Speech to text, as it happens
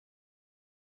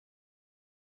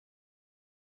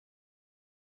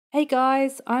Hey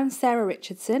guys, I'm Sarah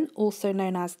Richardson, also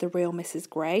known as The Real Mrs.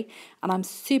 Grey, and I'm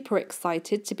super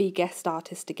excited to be guest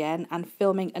artist again and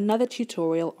filming another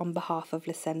tutorial on behalf of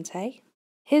Lecenté.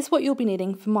 Here's what you'll be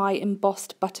needing for my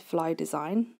embossed butterfly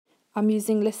design. I'm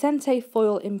using Lecenté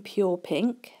foil in pure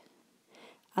pink,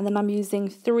 and then I'm using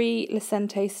 3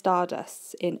 Lecenté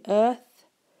stardusts in Earth,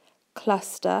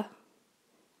 Cluster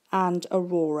and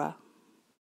Aurora.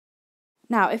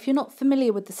 Now, if you're not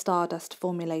familiar with the stardust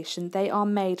formulation, they are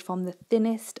made from the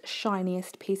thinnest,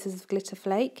 shiniest pieces of glitter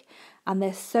flake, and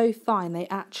they're so fine they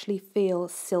actually feel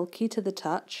silky to the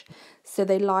touch, so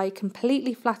they lie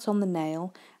completely flat on the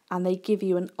nail and they give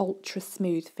you an ultra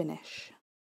smooth finish.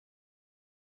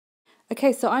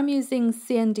 Okay, so I'm using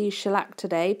CND Shellac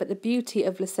today, but the beauty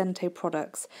of Lecenté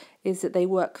products is that they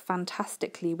work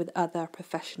fantastically with other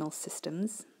professional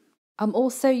systems. I'm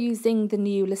also using the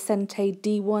new Lecenté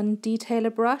D1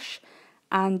 detailer brush,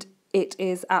 and it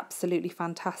is absolutely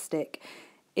fantastic.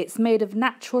 It's made of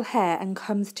natural hair and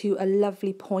comes to a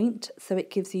lovely point, so it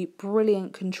gives you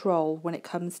brilliant control when it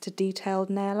comes to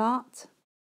detailed nail art.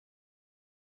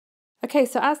 Okay,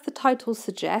 so as the title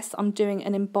suggests, I'm doing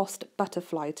an embossed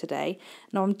butterfly today.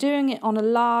 Now I'm doing it on a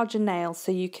larger nail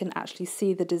so you can actually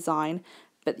see the design,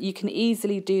 but you can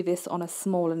easily do this on a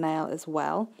smaller nail as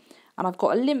well. And I've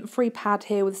got a lint-free pad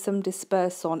here with some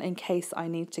disperse on in case I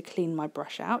need to clean my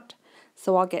brush out.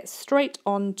 So I'll get straight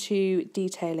on to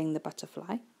detailing the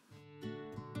butterfly.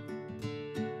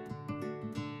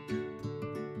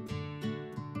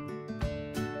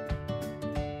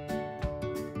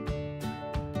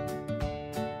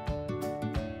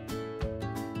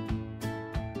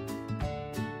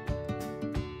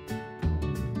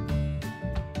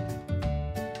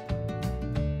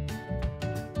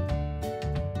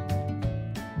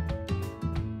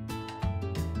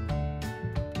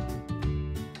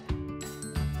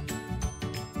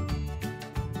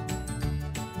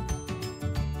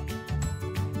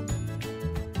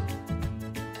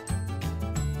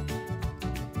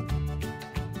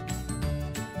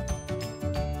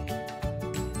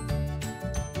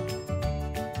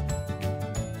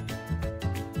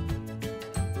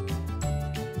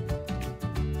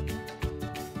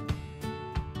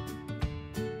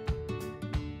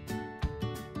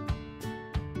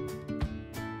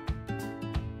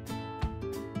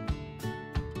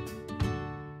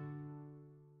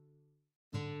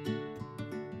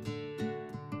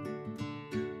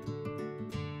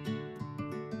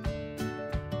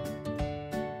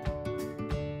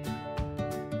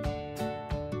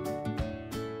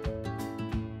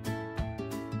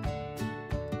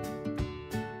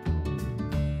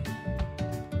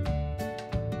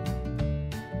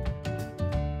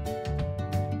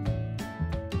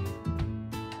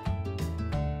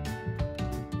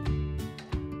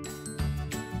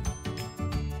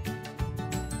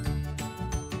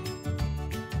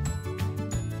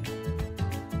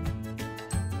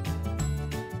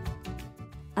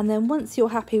 And then once you're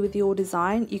happy with your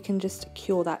design, you can just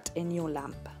cure that in your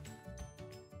lamp.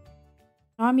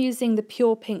 I'm using the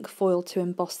pure pink foil to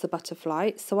emboss the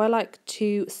butterfly, so I like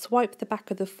to swipe the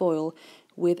back of the foil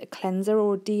with a cleanser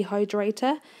or a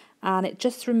dehydrator, and it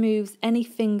just removes any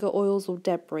finger oils or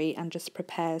debris and just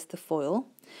prepares the foil.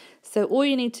 So all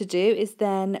you need to do is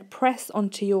then press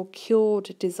onto your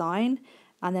cured design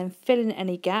and then fill in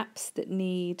any gaps that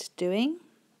need doing.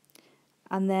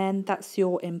 And then that's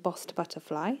your embossed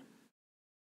butterfly.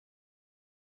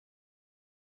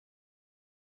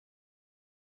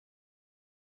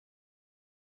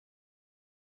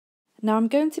 Now I'm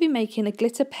going to be making a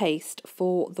glitter paste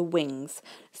for the wings.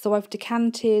 So I've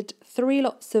decanted 3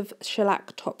 lots of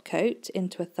shellac top coat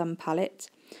into a thumb palette,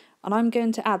 and I'm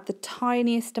going to add the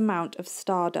tiniest amount of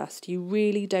stardust. You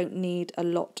really don't need a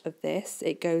lot of this,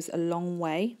 it goes a long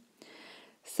way.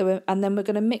 So, and then we're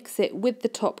going to mix it with the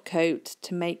top coat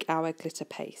to make our glitter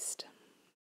paste.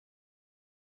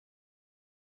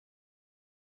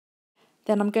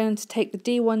 Then I'm going to take the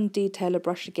D1 detailer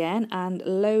brush again and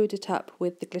load it up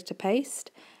with the glitter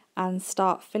paste and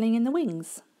start filling in the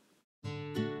wings.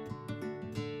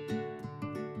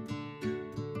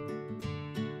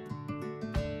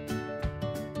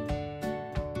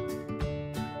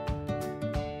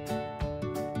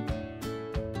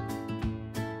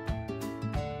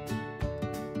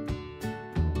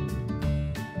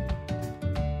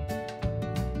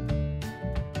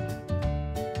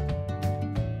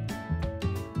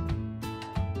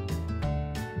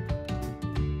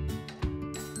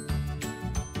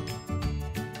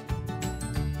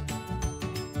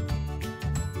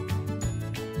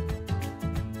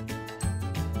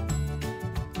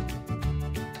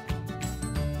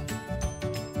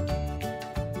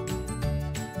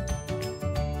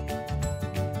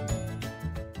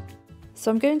 So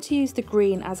I'm going to use the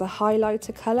green as a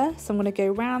highlighter colour, so I'm going to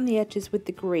go around the edges with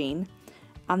the green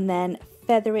and then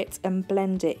feather it and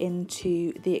blend it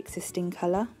into the existing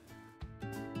colour.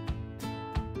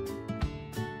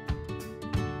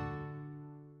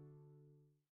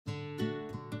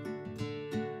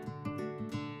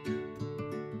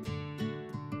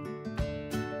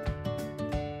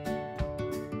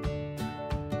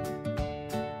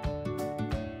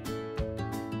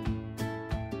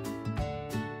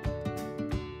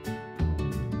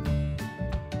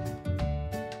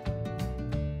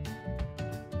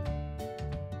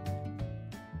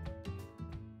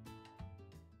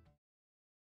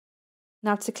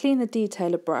 Now to clean the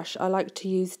detailer brush, I like to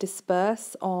use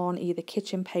Disperse on either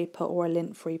kitchen paper or a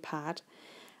lint-free pad.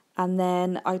 And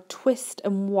then I twist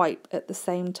and wipe at the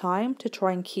same time to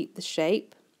try and keep the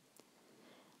shape.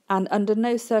 And under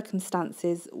no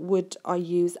circumstances would I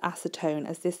use acetone,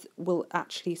 as this will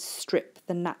actually strip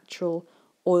the natural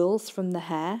oils from the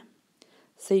hair.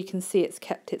 So you can see it's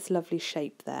kept its lovely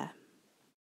shape there.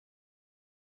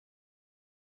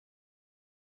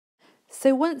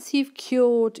 So once you've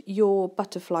cured your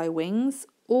butterfly wings,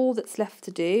 all that's left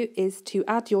to do is to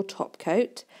add your top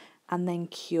coat and then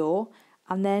cure,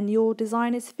 and then your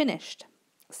design is finished.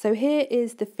 So here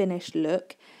is the finished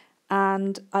look,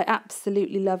 and I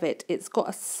absolutely love it. It's got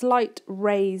a slight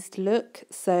raised look,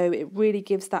 so it really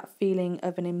gives that feeling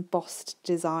of an embossed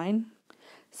design.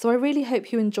 So I really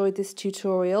hope you enjoyed this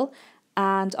tutorial,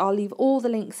 and I'll leave all the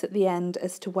links at the end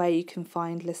as to where you can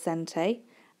find Lecenté,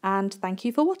 and thank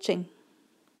you for watching.